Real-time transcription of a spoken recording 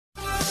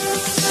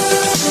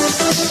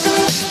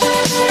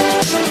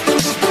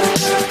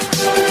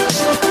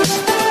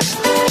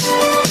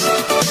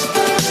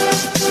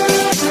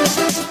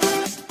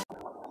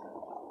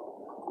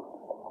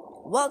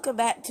Welcome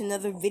back to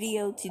another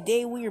video.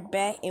 Today we are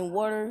back in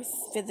Water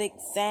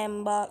Physics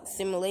Sandbox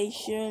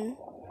Simulation.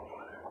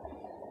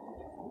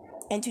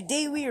 And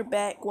today we are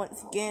back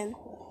once again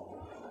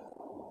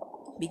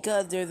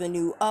because there's a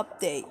new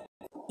update.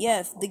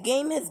 Yes, the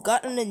game has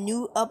gotten a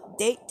new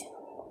update.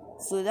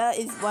 So that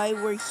is why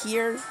we're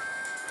here.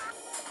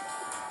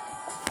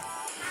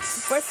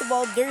 First of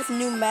all, there's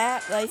new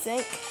map, I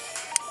think.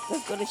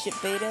 Let's go to ship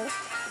beta.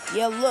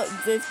 Yeah, look,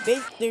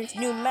 there's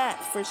new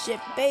maps for ship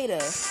beta.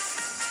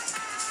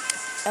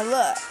 And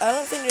look, I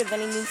don't think there's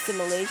any new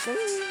simulation.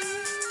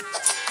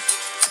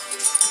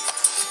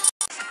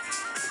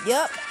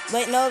 Yep.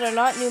 Wait, no, they're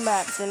not new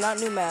maps. They're not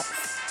new maps.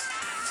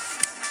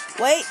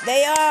 Wait,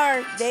 they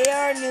are. They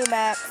are new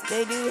maps.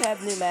 They do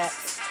have new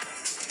maps.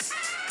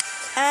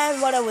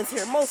 And what I was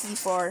here mostly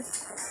for,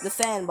 the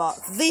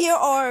sandbox. There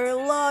are a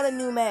lot of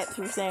new maps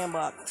for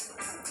sandbox.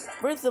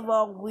 First of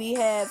all, we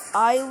have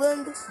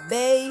island,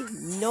 bay,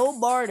 no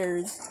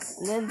borders,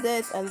 and then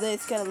this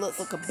kind of looks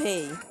like a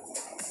bay.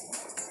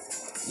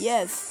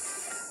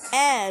 Yes,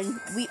 and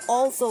we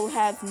also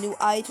have new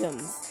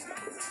items.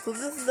 So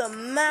this is a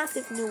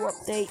massive new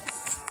update.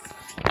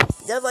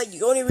 That's like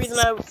the only reason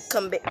I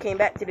came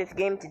back to this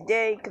game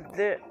today,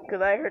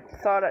 because I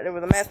saw that there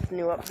was a massive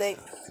new update.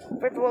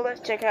 First of all,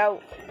 let's check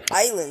out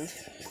Island.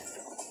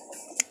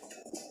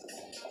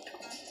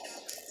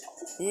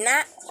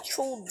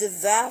 Natural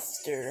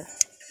disaster.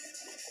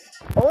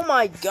 Oh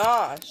my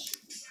gosh.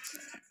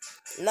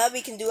 Now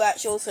we can do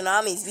actual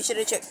tsunamis. We should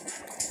have checked.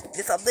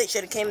 This update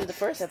should have came in the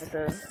first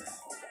episode.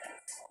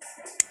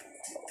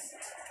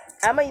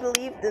 I might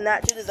leave the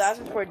natural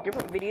disasters for a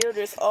different video.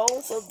 There's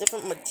also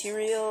different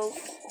materials.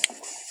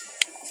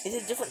 Is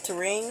it different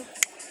terrain?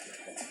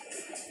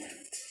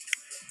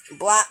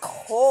 Black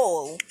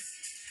hole.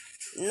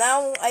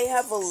 Now I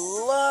have a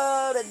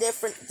lot of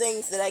different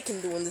things that I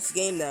can do in this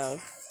game now.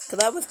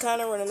 Because I was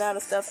kind of running out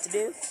of stuff to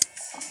do.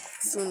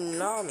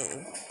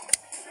 Tsunami.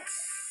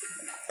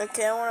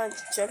 Okay, I want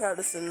to check out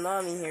the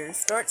tsunami here.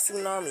 Start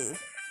tsunami.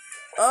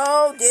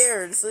 Oh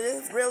dear, so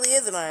this really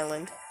is an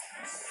island.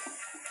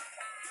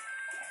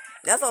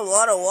 That's a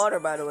lot of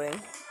water, by the way.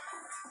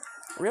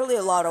 Really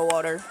a lot of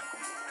water.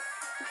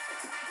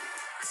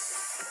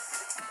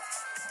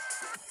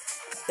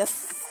 That's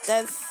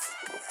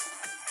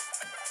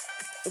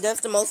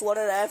the most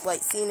water that I've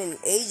like seen in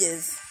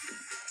ages.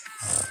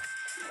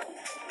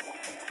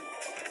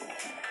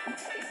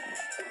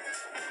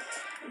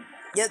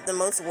 Yep, the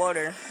most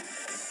water.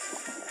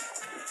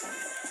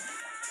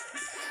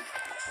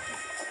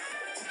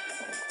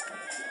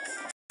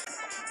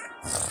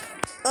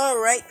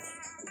 Alright,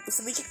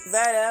 so we check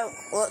that out.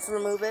 Let's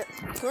remove it.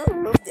 Can we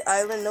remove the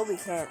island? No, we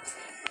can't.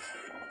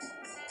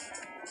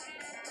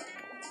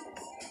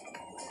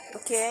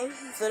 Okay,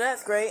 so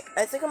that's great.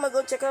 I think I'm gonna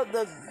go check out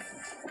the...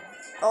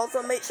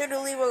 Also, make sure to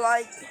leave a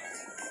like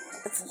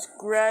and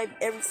subscribe.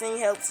 Everything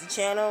helps the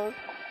channel.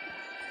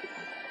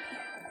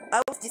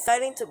 I was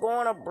deciding to go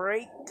on a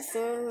break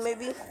soon,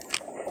 maybe.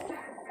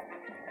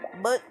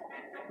 But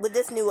with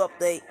this new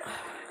update,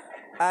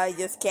 I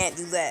just can't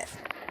do that.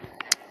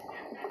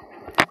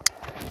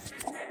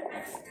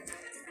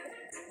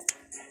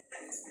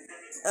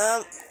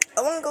 I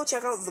want to go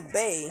check out the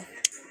bay.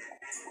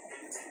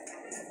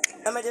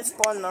 I might just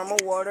spawn normal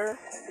water.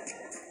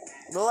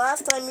 The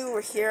last time we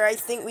were here, I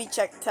think we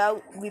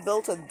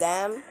built a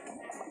dam.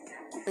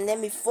 And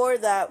then before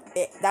that,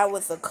 that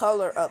was a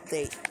color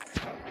update.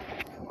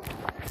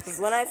 Because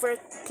when I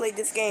first played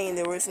this game,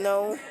 there was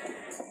no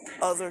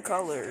other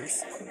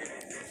colors,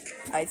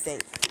 I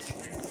think.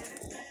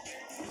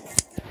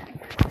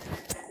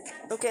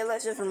 Okay,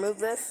 let's just remove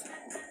this.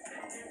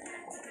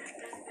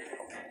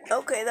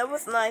 Okay, that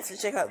was nice to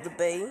check out the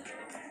bay.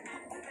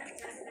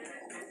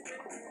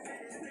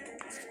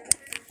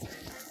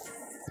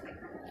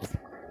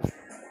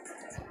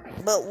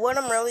 But what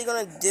I'm really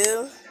gonna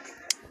do,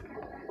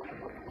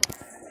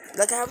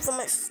 like I have so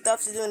much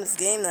stuff to do in this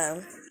game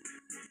now.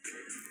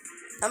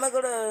 I'm gonna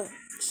go to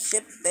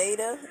ship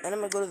beta, and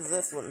I'm gonna go to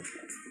this one.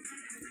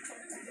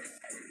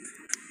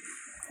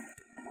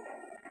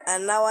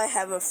 And now I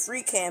have a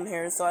free cam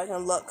here, so I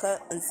can look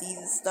cut and see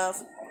the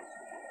stuff.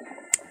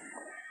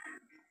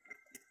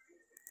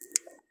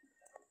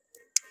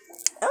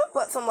 I'm gonna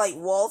put some like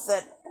walls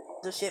that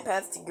the ship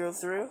has to go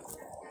through.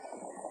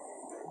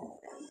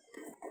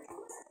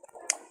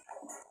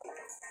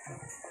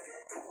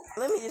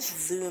 Let me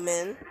just zoom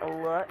in a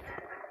lot.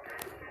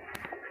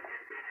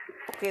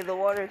 Okay, the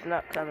water's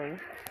not coming.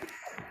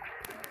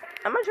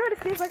 I'm gonna try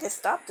to see if I can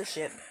stop the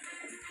ship.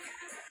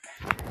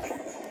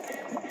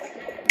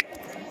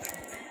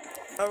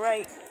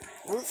 Alright,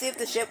 we'll see if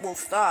the ship will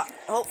stop.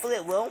 Hopefully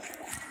it will.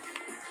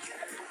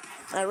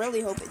 I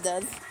really hope it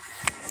does.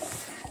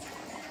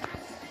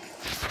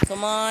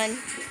 Come on.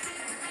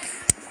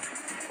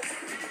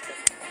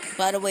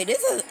 By the way,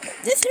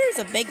 this here is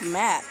a big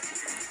map.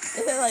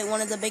 This is like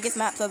one of the biggest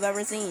maps I've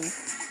ever seen.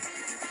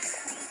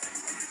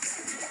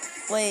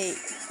 Wait.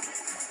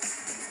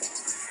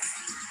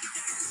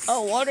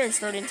 Oh, water is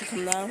starting to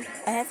come down.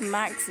 I have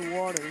max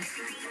water.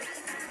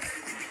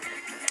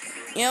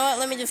 You know what?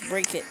 Let me just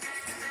break it.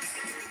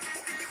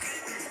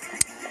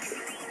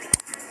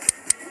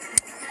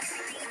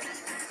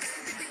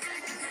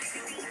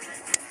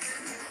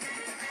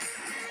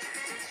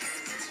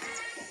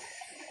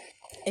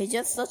 It's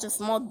just such a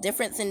small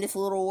difference in this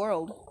little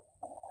world.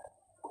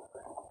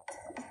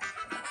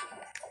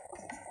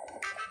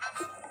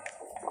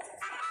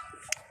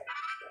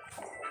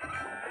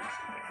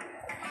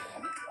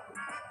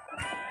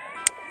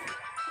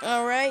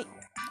 Alright.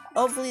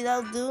 Hopefully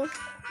that'll do.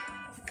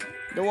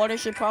 The water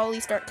should probably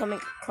start coming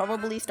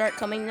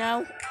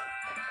now.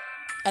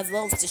 As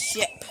well as the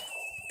ship.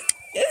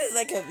 This is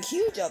like a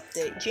huge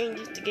update.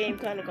 Changes the game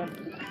kind of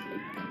completely.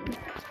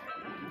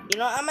 You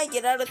know, I might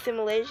get out of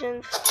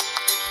simulations.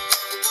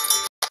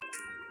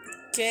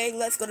 Okay,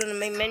 let's go to the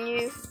main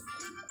menu.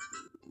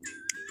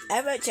 I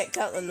haven't checked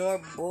out the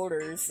North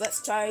borders.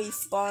 Let's try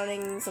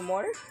spawning some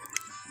water.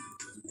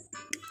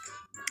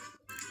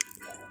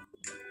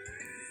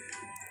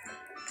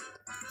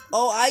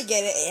 Oh, I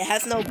get it. It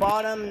has no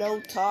bottom, no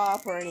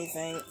top, or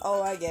anything.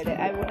 Oh, I get it.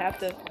 I would have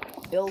to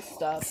build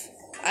stuff.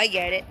 I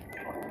get it.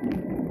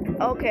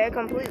 Okay, I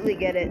completely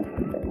get it.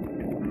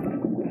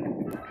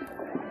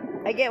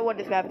 I get what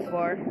this map is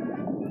for.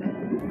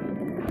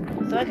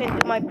 So I can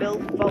do my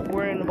builds without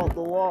worrying about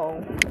the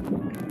wall.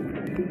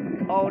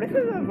 Oh, this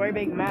is a very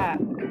big map.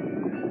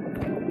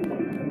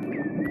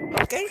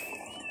 Okay.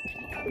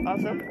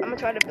 Awesome. I'm gonna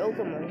try to build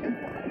something.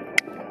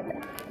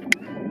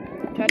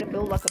 Try to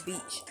build like a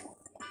beach.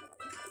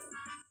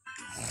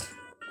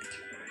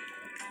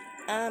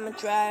 I'm gonna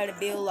try to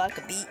build like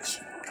a beach.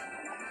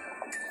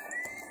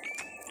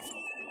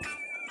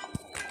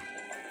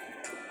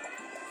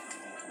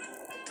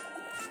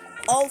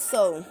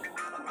 Also,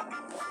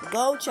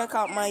 go check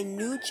out my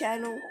new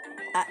channel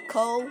at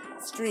Co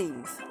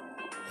Streams.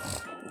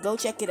 Go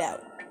check it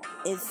out.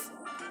 It's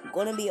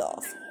gonna be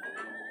awesome.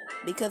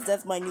 Because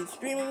that's my new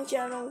streaming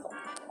channel.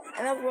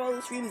 And that's where all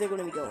the streams are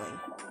gonna be going.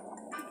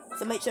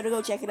 So make sure to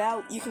go check it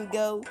out. You can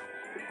go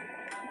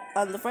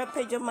on the front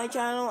page of my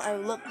channel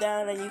and look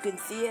down and you can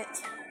see it.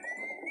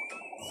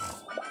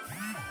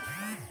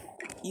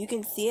 You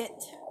can see it.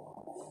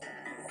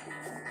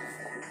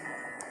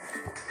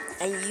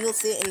 And you'll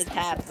see it in the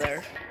tab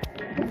there.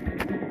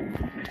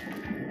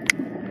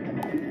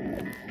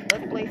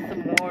 Let's place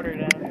some water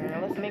down here.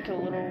 Let's make a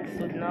little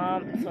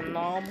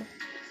tsunami.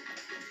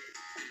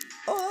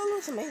 Oh, that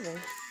looks amazing.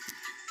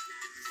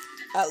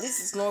 At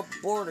least it's no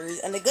borders.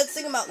 And the good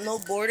thing about no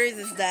borders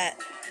is that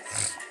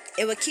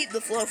it would keep the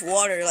flow of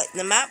water. Like,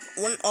 the map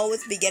wouldn't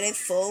always be getting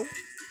full.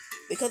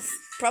 Because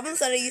problems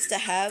that I used to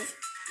have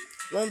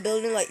when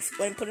building, like,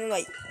 when putting,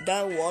 like,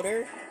 down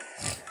water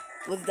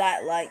was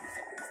that, like,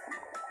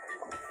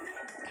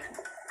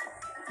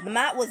 the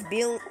map was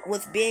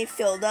being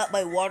filled up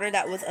by water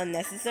that was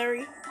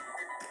unnecessary.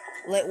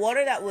 Like,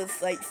 water that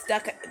was, like,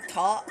 stuck at the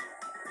top.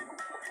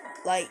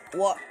 Like,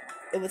 what?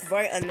 It was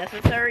very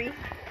unnecessary.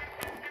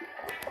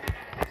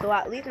 So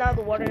at least now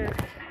the water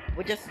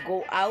would just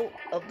go out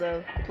of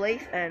the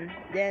place and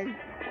then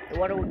the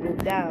water would go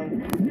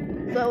down.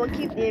 So it would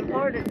keep the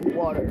important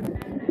water.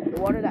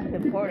 The water that's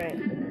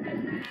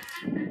important.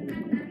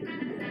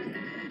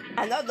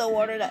 And not the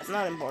water that's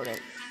not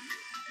important.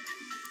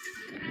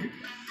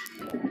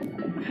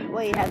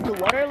 Wait, has the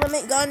water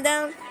limit gone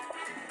down?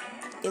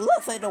 It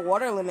looks like the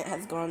water limit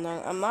has gone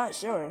down. I'm not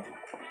sure.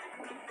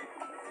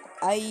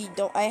 I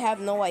have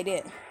no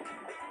idea.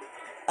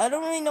 I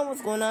don't really know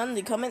what's going on.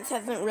 The comments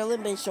hasn't really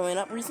been showing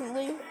up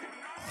recently.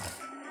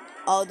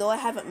 Although I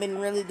haven't been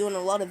really doing a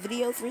lot of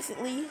videos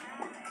recently.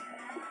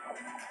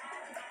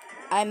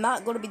 I'm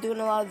not going to be doing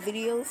a lot of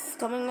videos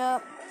coming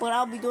up. But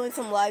I'll be doing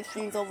some live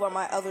streams over on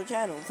my other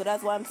channel. So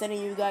that's why I'm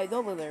sending you guys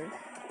over there.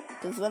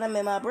 Because when I'm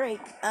in my break,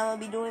 I'm going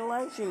to be doing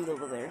live streams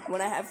over there.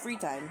 When I have free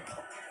time.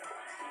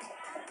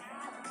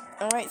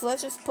 Alright, so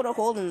let's just put a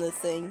hole in this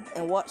thing.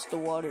 And watch the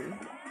water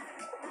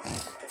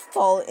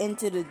fall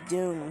into the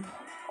dune.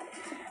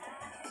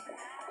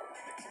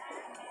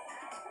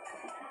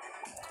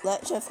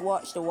 Let's just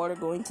watch the water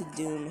go into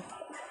dune.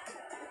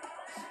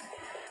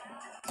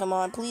 Come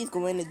on, please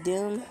go into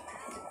dune.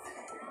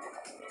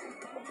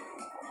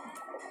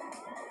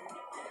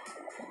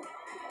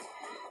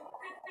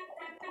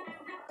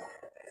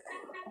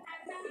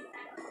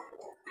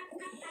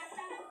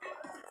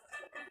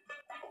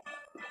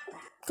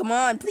 Come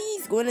on,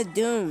 please go into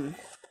Doom.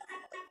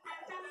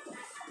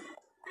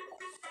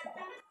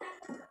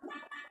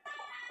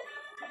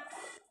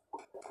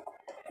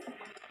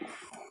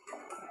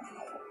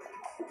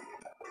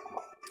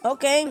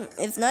 Okay,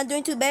 it's not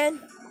doing too bad.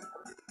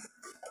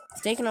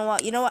 It's taking a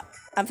while. You know what?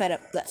 I'm fed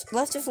up.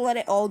 Let's just let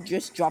it all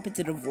just drop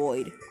into the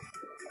void.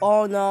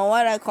 Oh no,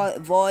 why did I call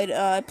it void?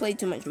 I played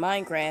too much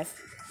Minecraft.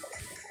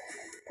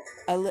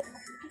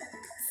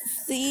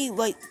 See,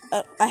 like,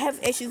 I have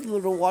issues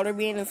with the water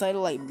being inside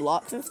of, like,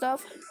 blocks and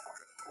stuff.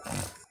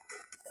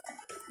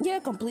 Yeah,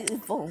 completely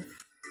full.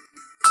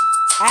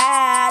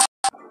 Ah!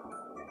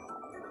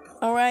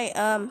 Alright,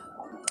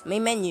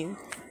 Main menu.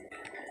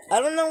 I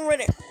don't know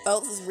what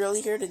else is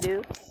really here to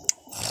do.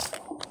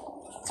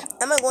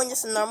 Am I going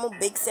just a normal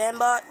big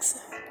sandbox?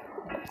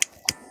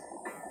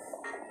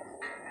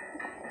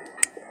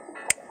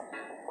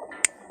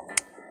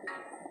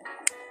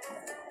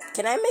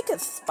 Can I make a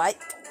spike?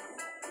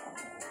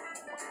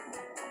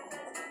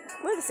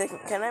 Wait a second,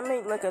 can I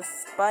make like a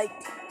spike?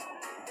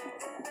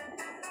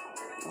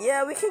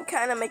 Yeah, we can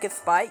kind of make a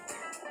spike.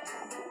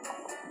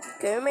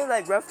 Can we make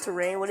like rough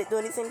terrain? Would it do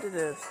anything to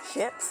the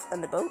ships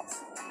and the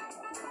boats?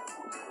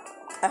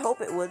 I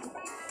hope it would.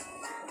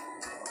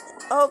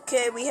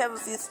 Okay, we have a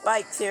few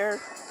spikes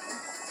here.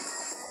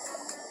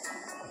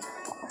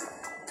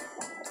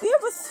 We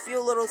have a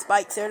few little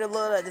spikes here. They're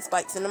little like the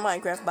spikes in the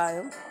Minecraft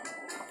biome.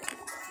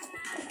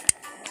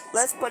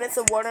 Let's put in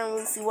some water and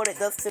we'll see what it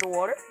does to the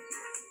water.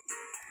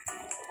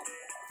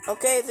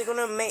 Okay, is it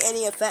gonna make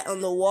any effect on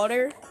the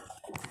water?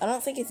 I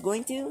don't think it's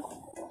going to.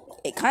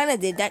 It kind of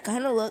did. That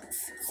kind of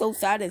looks so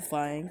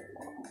satisfying.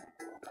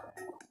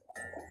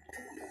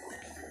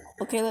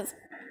 Okay, let's...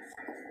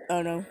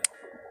 Oh no.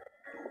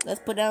 Let's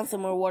put down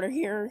some more water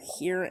here,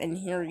 here, and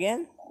here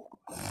again.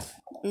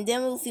 And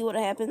then we'll see what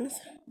happens.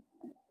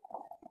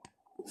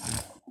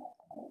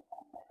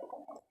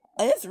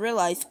 I just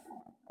realized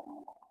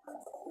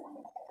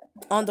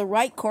on the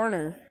right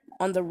corner,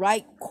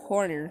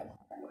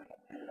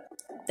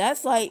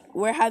 that's like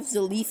where has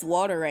the least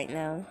water right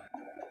now.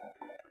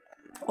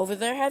 Over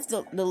there has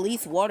the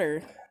least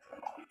water.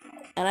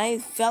 And I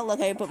felt like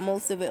I put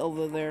most of it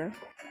over there.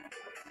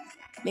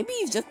 Maybe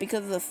it's just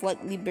because of the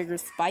slightly bigger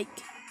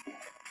spike.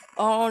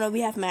 Oh no,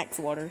 we have max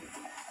water.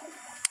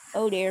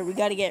 Oh dear, we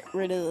gotta get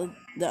rid of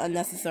the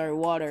unnecessary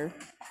water.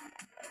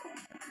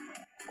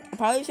 I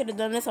probably should have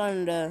done this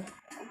on the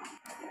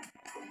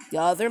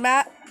other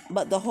map,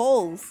 but the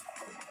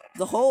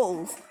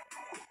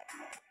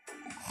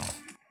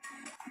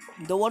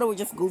water would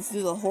just go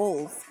through the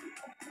holes.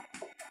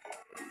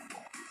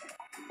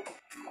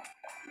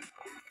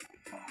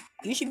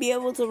 You should be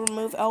able to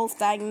remove all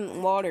stagnant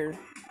water.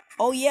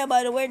 Oh yeah,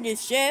 by the way,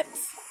 there's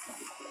ships.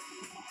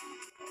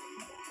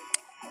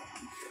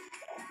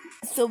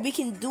 So we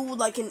can do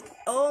like an...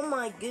 Oh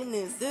my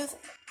goodness, this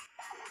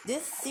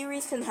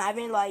series can have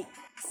in like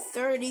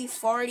 30,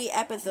 40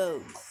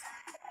 episodes.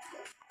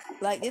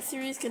 Like this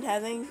series can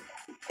having...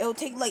 It'll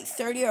take like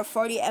 30 or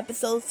 40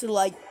 episodes to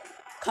like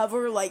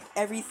cover like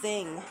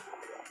everything.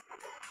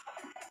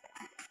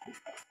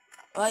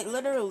 Like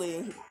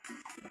literally.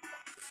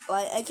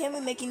 Like I can't be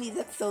making these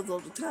episodes all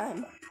the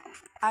time.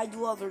 I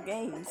do other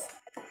games.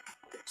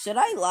 Should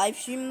I live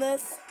stream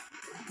this?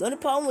 The only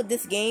problem with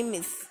this game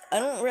is I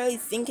don't really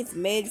think it's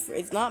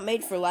not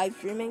made for live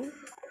streaming.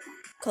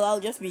 Cause I'll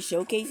just be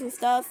showcasing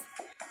stuff.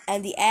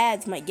 And the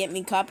ads might get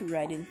me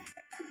copyrighted.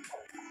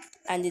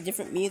 And the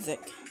different music.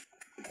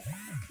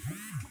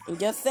 I'm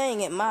just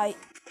saying it might.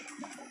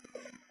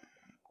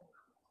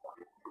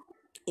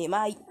 It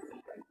might.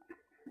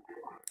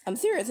 I'm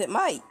serious, it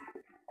might.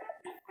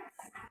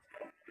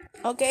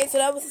 Okay, so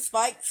that was the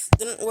spikes.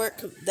 Didn't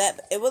work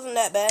it wasn't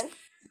that bad.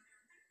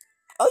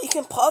 Oh, you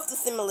can pause the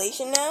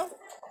simulation now?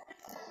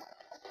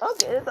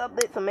 Okay, this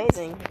update's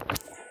amazing.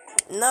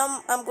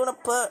 Now I'm gonna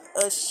put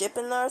a ship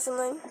in there or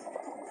something.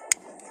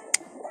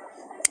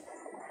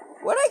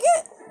 Where'd I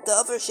get the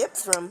other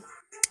ships from?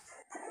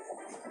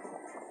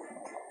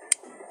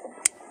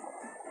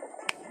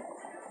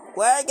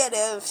 Where'd I get the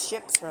other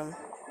ships from?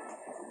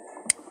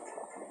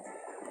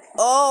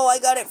 Oh, I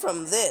got it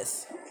from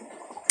this.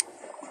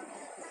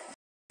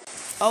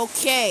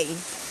 Okay.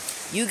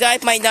 You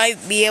guys might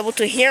not be able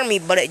to hear me,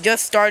 but it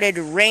just started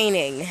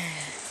raining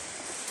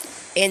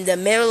in the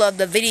middle of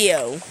the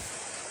video.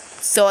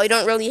 So I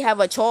don't really have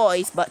a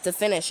choice but to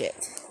finish it.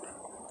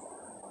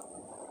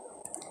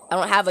 I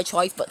don't have a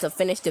choice but to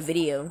finish the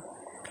video.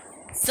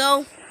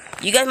 So,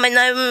 you guys might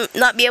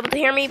not be able to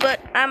hear me, but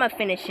I'ma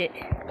finish it.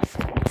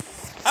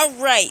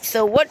 Alright,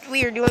 so what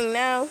we are doing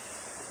now...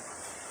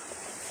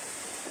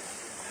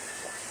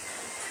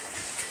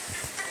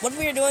 we're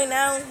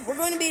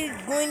going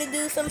to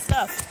do some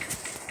stuff.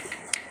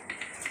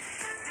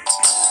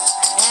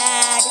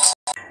 And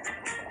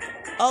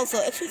also,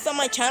 if you saw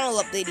my channel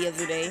update the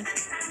other day,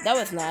 that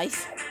was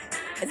nice.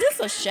 Is this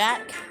a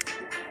shack?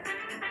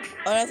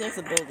 Oh, that's just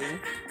a building.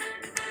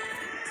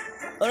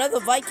 Oh, that's a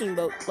Viking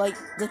boat. Like,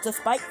 does the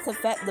spikes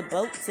affect the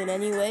boats in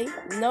any way?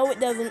 No, it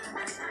doesn't.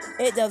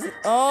 It doesn't.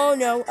 Oh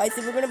no, I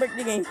think we're gonna break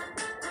the game.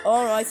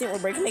 Oh no, I think we're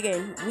breaking the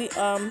game.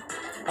 I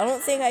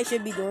don't think I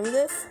should be doing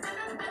this.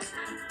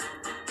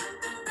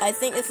 I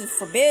think this is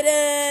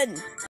forbidden.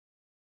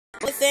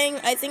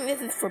 I think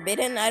this is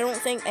forbidden. I don't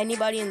think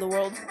anybody in the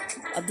world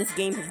of this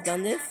game has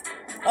done this.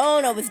 Oh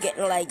no, it's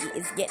getting laggy.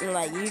 It's getting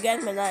laggy. You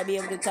guys might not be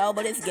able to tell,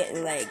 but it's getting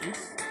laggy.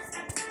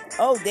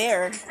 Oh,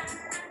 there.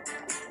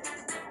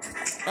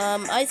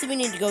 I think we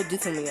need to go do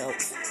something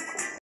else.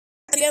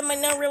 You guys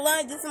might not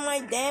realize this is my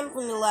dam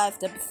from the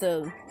last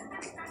episode.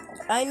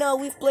 I know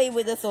we've played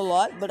with this a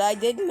lot, but I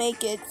did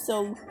make it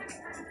so...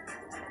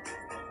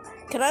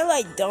 Can I,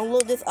 like,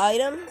 download this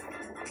item?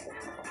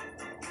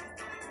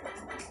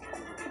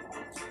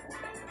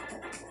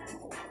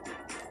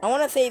 I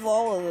want to save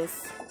all of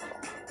this.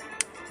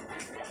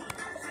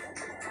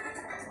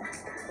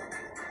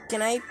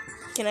 Can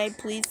I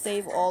please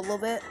save all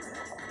of it?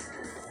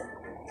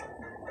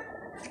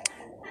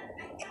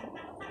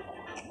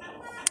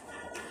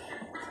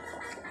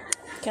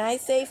 Can I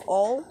save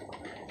all?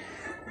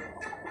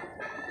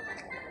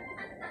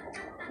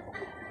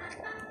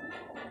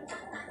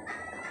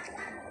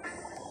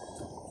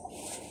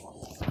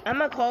 I'm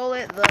gonna call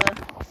it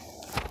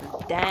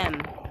the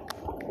dam.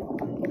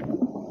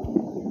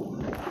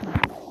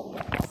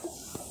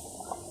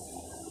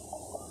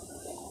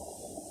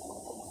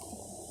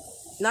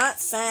 Not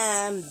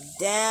Sam,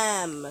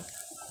 dam.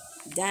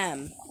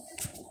 Dam.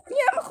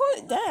 Yeah, I'm gonna call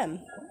it dam.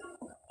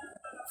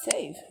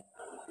 Save.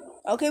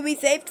 Okay, we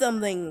saved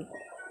something.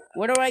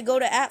 Where do I go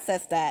to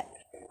access that?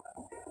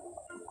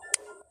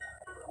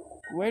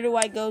 Where do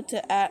I go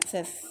to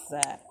access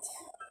that?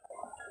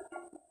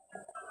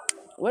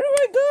 Where do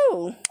I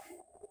go?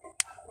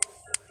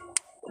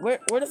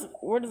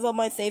 Where does all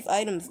my saved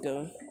items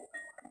go?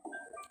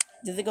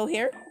 Does it go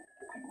here?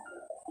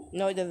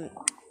 No, it doesn't.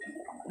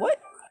 What?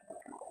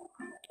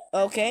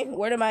 Okay,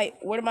 where do my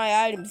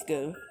items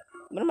go?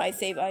 What do my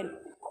saved items?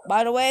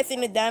 By the way, I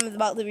think the dam is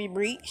about to be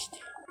breached.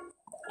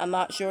 I'm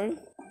not sure.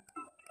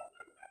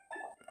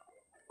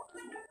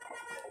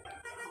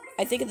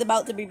 I think it's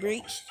about to be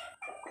breached.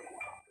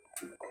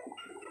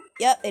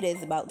 Yep, it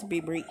is about to be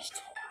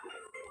breached.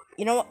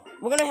 You know what?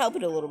 We're gonna help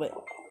it a little bit.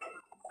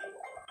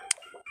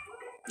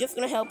 Just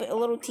gonna help it a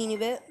little teeny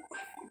bit.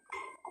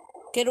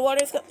 Okay, the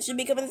water should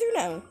be coming through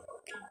now.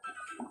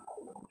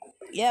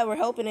 Yeah, we're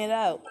helping it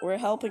out. We're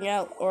helping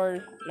out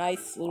our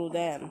nice little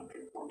dam.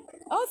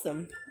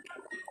 Awesome.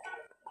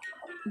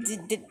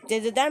 Did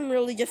the dam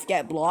really just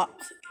get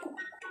blocked?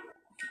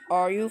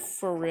 Are you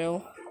for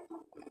real?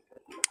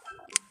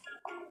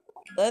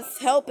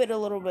 Let's help it a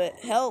little bit.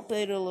 Help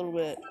it a little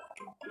bit.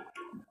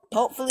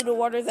 Hopefully the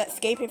water's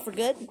escaping for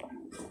good.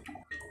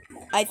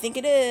 I think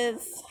it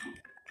is.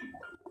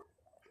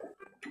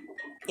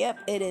 Yep,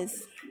 it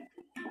is.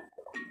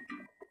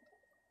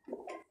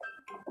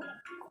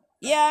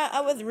 Yeah, I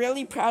was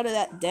really proud of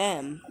that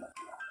dam.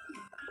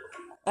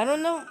 I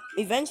don't know.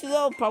 Eventually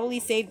I'll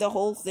probably save the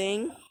whole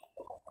thing.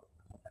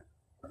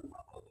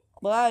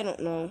 But I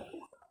don't know.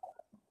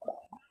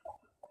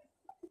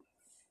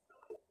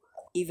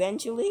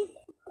 Eventually?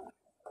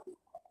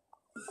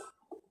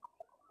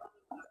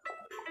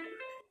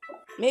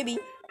 Maybe.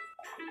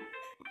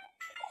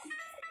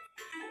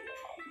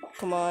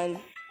 Come on.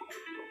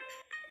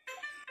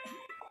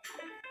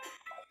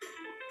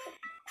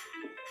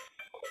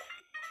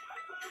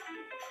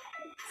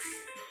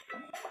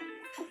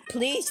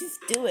 Please just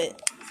do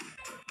it.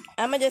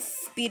 I'ma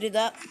just speed it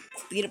up.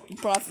 Speed up the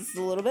process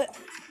a little bit.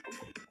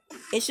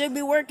 It should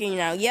be working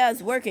now. Yeah,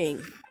 it's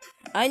working.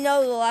 I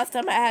know the last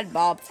time I had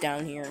bobs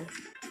down here.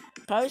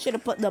 Probably should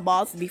have put the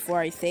bobs before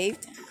I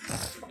saved.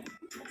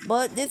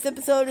 But this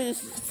episode is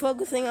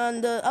focusing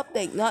on the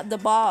update, not the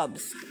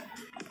bobs.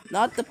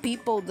 Not the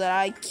people that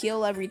I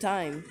kill every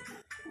time.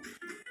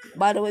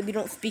 By the way, we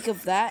don't speak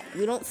of that.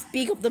 We don't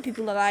speak of the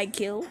people that I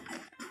kill.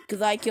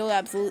 Because I kill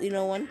absolutely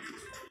no one.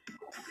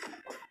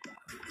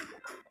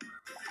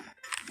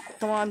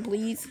 Come on,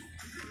 please.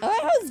 I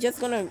like how it's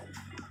just gonna...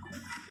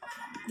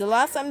 The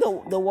last time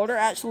the water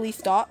actually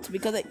stopped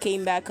because it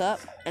came back up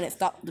and it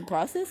stopped the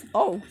process.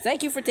 Oh,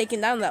 thank you for taking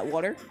down that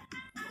water.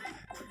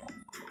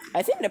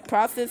 I think the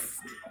process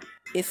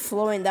is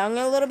slowing down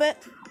a little bit.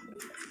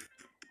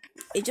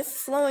 It's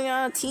just slowing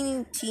down a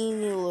teeny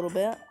little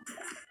bit.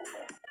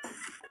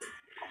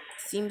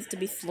 Seems to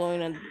be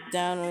slowing it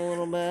down a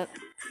little bit.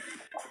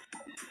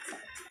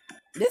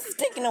 This is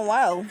taking a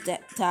while to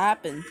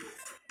happen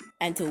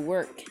and to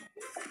work.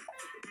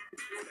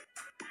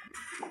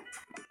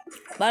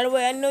 By the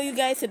way, I know you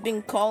guys have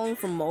been calling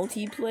for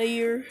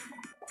multiplayer.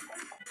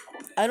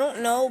 I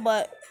don't know,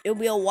 but it'll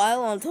be a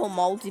while until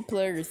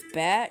multiplayer is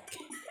back.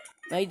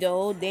 Like the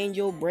whole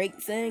Danger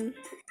break thing.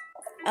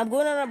 I'm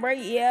going on a break,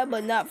 yeah,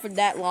 but not for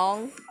that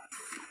long.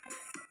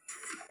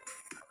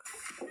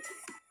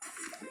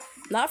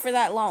 Not for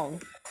that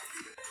long.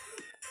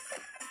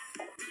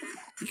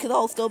 Because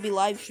I'll still be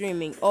live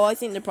streaming. Oh, I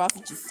think the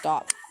process just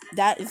stopped.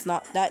 That is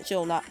not, that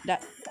show not,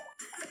 that.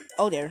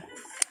 Oh, there.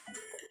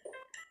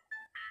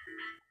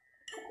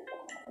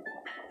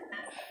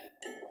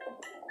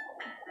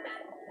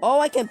 Oh,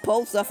 I can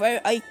pull stuff.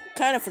 I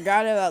kind of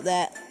forgot about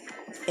that.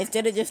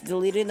 Instead of just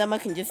deleting them, I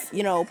can just,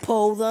 you know,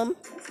 pull them.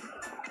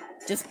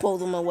 Just pull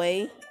them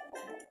away.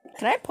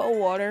 Can I pull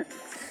water?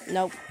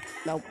 Nope.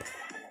 Nope.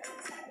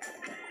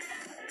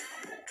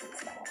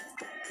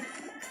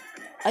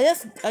 I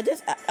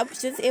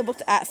was just able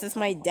to access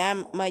my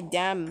dam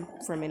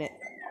for a minute.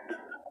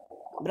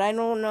 But I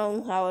don't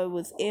know how I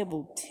was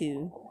able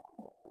to.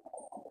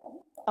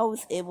 I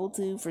was able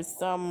to for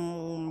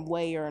some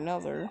way or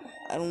another.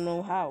 I don't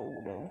know how,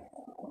 though.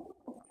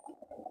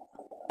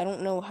 I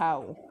don't know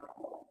how.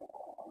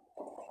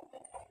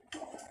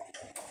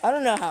 I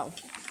don't know how.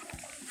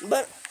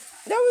 But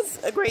that was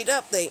a great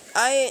update.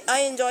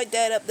 I enjoyed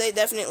that update,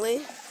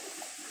 definitely.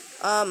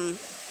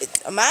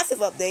 It's a massive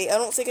update. I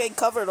don't think I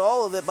covered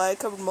all of it, but I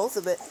covered most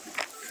of it.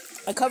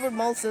 I covered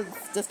most of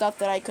the stuff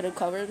that I could have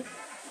covered.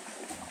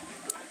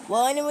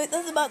 Well, anyway,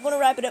 that's about going to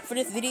wrap it up for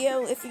this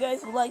video. If you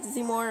guys would like to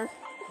see more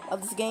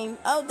of this game,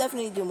 I'll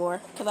definitely do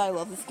more, because I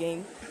love this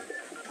game.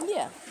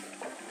 Yeah.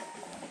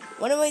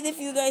 Well, anyway, if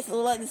you guys would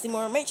like to see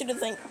more, make sure to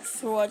thanks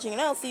for watching,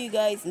 and I'll see you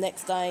guys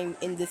next time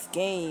in this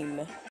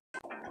game.